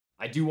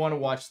I do want to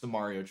watch the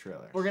Mario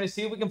trailer. We're gonna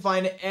see if we can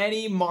find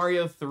any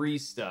Mario 3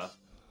 stuff.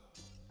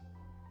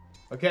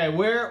 Okay,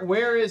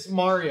 where is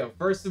Mario?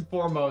 First and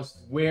foremost,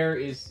 where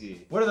is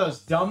he? What are those,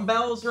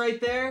 dumbbells right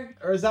there?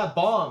 Or is that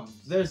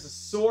bombs? There's a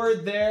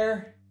sword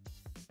there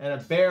and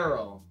a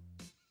barrel.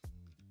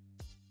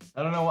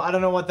 I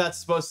don't know what that's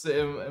supposed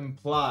to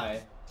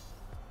imply.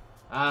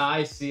 Ah,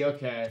 I see,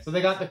 okay. So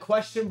they got the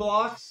question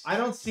blocks. I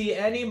don't see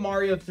any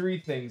Mario 3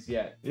 things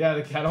yet. Yeah,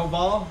 the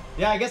kettlebell.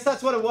 Yeah, I guess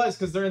that's what it was,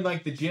 because they're in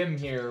like the gym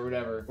here or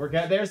whatever.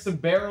 There's some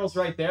barrels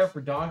right there for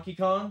Donkey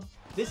Kong.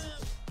 This...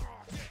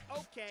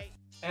 Okay.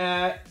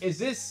 Is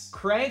this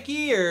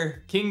Cranky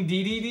or King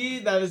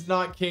DDD? That is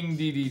not King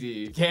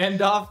DDD.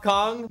 Gandalf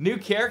Kong? New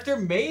character?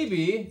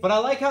 Maybe. But I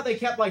like how they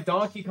kept like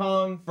Donkey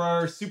Kong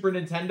for Super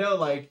Nintendo,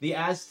 like the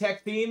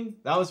Aztec theme.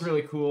 That was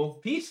really cool.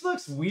 Peach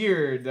looks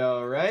weird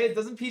though, right?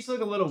 Doesn't Peach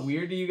look a little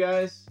weird to you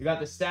guys? You got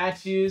the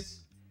statues.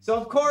 So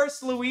of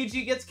course,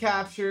 Luigi gets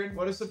captured.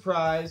 What a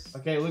surprise.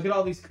 Okay, look at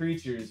all these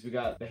creatures. We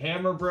got the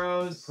Hammer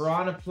Bros,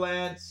 Piranha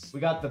Plants. We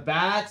got the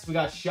bats. We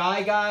got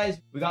Shy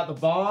Guys. We got the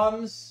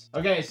bombs.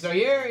 Okay, so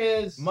here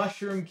is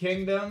Mushroom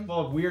Kingdom,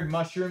 full of weird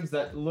mushrooms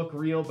that look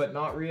real but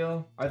not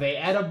real. Are they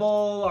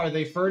edible? Are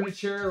they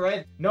furniture,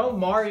 right? No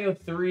Mario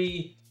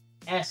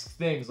 3-esque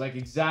things, like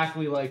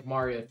exactly like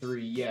Mario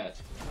 3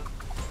 yet.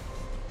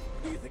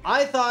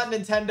 I thought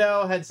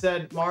Nintendo had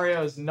said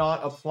Mario is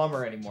not a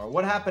plumber anymore.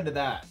 What happened to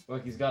that?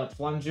 Look, he's got a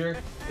plunger.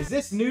 Is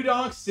this New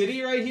Donk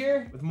City right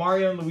here with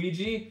Mario and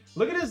Luigi?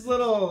 Look at his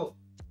little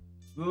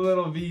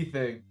V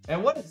thing.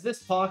 And what is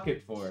this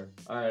pocket for?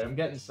 All right, I'm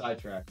getting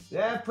sidetracked.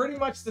 Yeah, pretty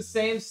much the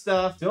same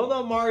stuff. Still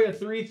no Mario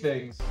 3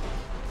 things.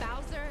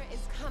 Bowser is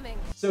coming.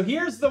 So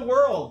here's the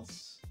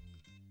worlds.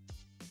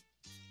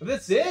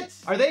 That's it?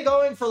 Are they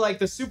going for like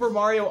the Super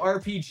Mario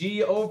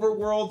RPG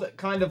overworld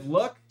kind of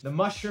look? The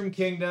Mushroom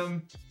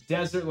Kingdom,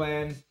 Desert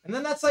Land, and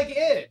then that's like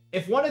it.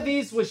 If one of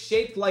these was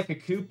shaped like a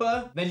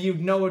Koopa, then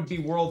you'd know it'd be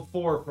World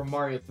 4 from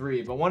Mario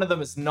 3, but one of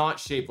them is not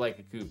shaped like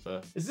a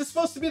Koopa. Is this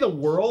supposed to be the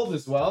world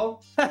as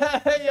well?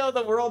 Yo,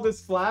 the world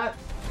is flat.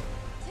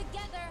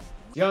 Together.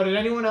 Yo, did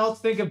anyone else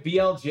think of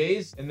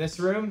BLJs in this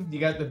room? You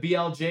got the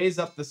BLJs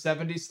up the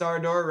 70-star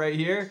door right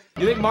here.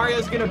 You think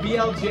Mario's gonna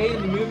BLJ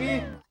in the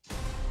movie?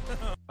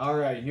 All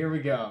right, here we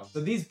go.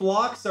 So these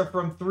blocks are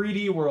from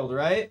 3D World,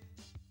 right?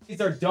 These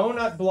are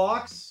donut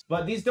blocks,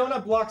 but these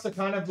donut blocks are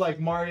kind of like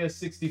Mario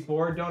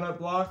 64 donut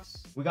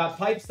blocks. We got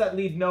pipes that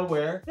lead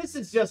nowhere. This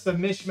is just a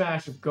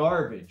mishmash of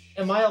garbage.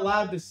 Am I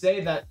allowed to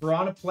say that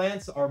Piranha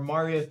Plants are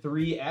Mario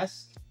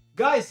 3-esque?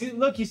 Guys,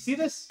 look, you see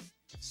this?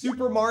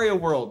 Super Mario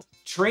World.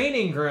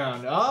 Training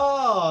ground.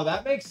 Oh,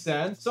 that makes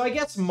sense. So I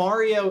guess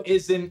Mario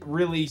isn't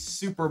really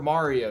Super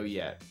Mario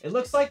yet. It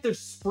looks like there's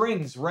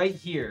springs right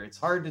here. It's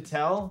hard to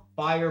tell.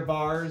 Fire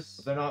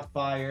bars. They're not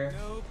fire.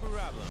 No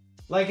problem.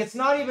 Like, it's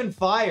not even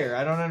fire.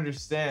 I don't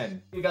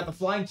understand. You got the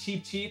flying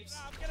Cheep Cheeps.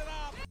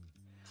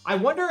 I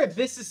wonder if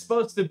this is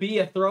supposed to be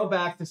a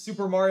throwback to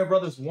Super Mario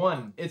Bros.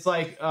 1. It's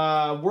like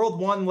World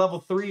 1 Level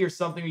 3 or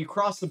something. You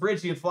cross the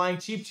bridge, you get flying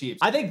Cheep Cheeps.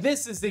 I think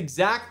this is the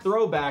exact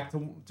throwback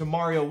to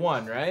Mario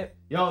 1, right?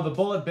 Yo, the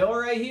Bullet Bill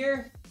right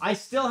here. I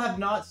still have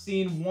not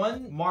seen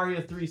one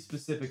Mario 3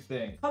 specific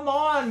thing. Come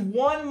on,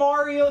 one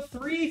Mario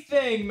 3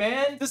 thing,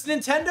 man. Does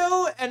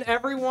Nintendo and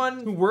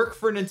everyone who work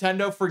for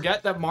Nintendo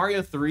forget that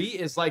Mario 3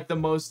 is like the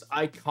most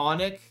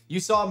iconic? You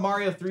saw a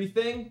Mario 3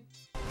 thing?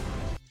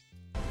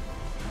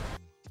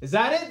 Is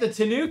that it? The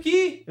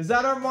Tanuki? Is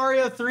that our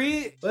Mario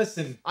 3?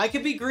 Listen, I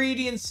could be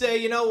greedy and say,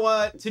 you know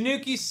what?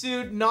 Tanuki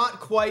suit,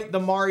 not quite the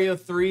Mario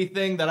 3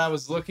 thing that I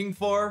was looking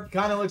for.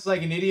 Kind of looks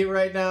like an idiot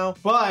right now.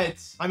 But,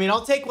 I mean,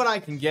 I'll take what I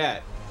can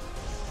get.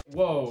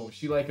 Whoa,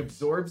 she like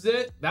absorbs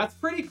it? That's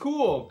pretty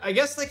cool. I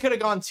guess they could have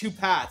gone two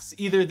paths.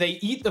 Either they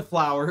eat the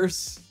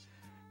flowers,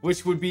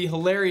 which would be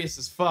hilarious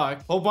as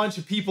fuck. Whole bunch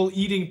of people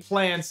eating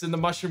plants in the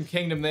Mushroom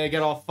Kingdom, they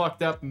get all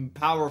fucked up and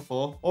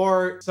powerful.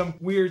 Or some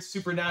weird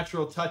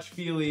supernatural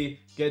touch-feely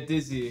get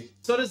dizzy.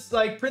 So does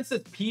like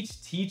Princess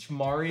Peach teach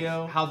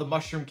Mario how the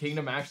Mushroom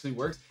Kingdom actually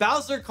works?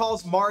 Bowser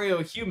calls Mario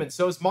a human,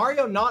 so is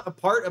Mario not a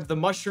part of the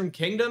Mushroom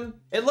Kingdom?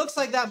 It looks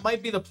like that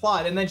might be the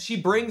plot, and then she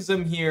brings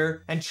him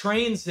here and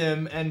trains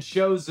him and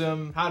shows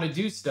him how to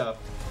do stuff.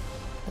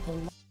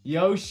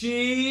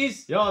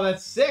 Yoshis! Yo,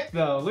 that's sick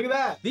though. Look at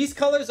that. These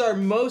colors are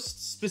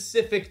most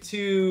specific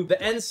to the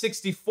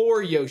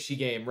N64 Yoshi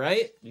game,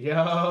 right?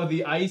 Yo,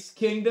 the Ice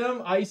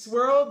Kingdom, Ice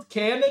World,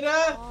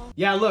 Canada?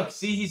 Yeah, look,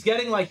 see, he's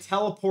getting like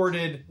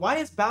teleported. Why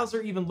is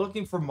Bowser even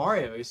looking for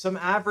Mario? He's some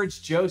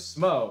average Joe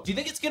Smo. Do you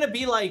think it's gonna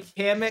be like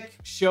Kamek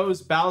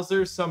shows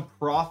Bowser some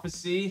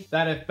prophecy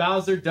that if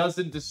Bowser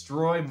doesn't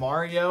destroy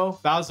Mario,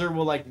 Bowser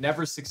will like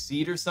never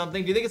succeed or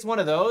something? Do you think it's one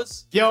of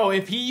those? Yo,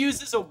 if he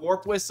uses a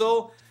warp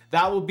whistle,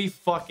 that will be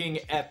fucking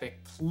epic.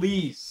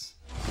 Please.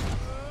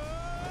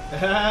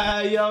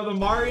 Yo, the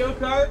Mario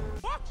Kart.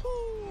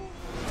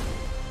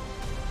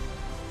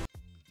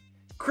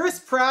 Chris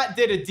Pratt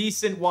did a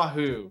decent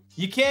Wahoo.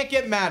 You can't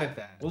get mad at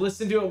that. We'll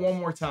listen to it one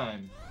more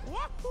time.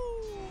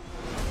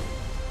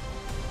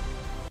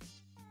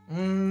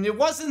 It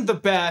wasn't the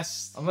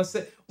best. Unless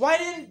it... Why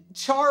didn't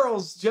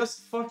Charles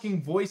just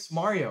fucking voice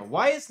Mario?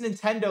 Why is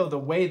Nintendo the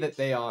way that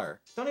they are?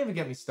 Don't even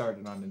get me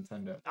started on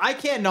Nintendo. I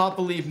cannot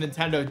believe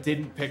Nintendo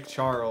didn't pick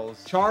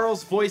Charles.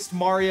 Charles voiced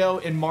Mario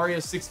in Mario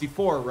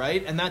 64,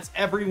 right? And that's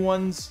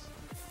everyone's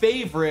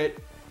favorite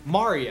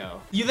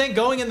Mario. You think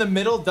going in the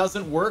middle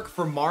doesn't work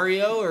for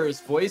Mario or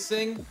his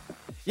voicing?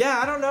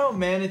 Yeah, I don't know,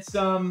 man. It's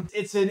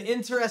an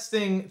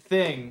interesting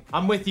thing.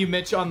 I'm with you,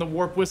 Mitch, on the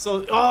warp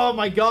whistle. Oh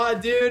my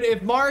god, dude.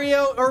 If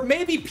Mario, or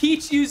maybe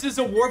Peach uses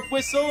a warp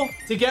whistle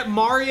to get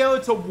Mario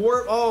to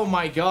warp. Oh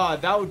my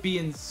god, that would be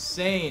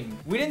insane.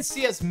 We didn't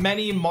see as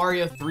many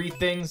Mario 3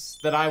 things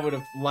that I would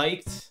have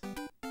liked.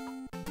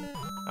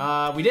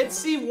 We did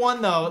see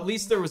one, though. At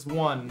least there was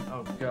one.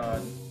 Oh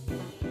god.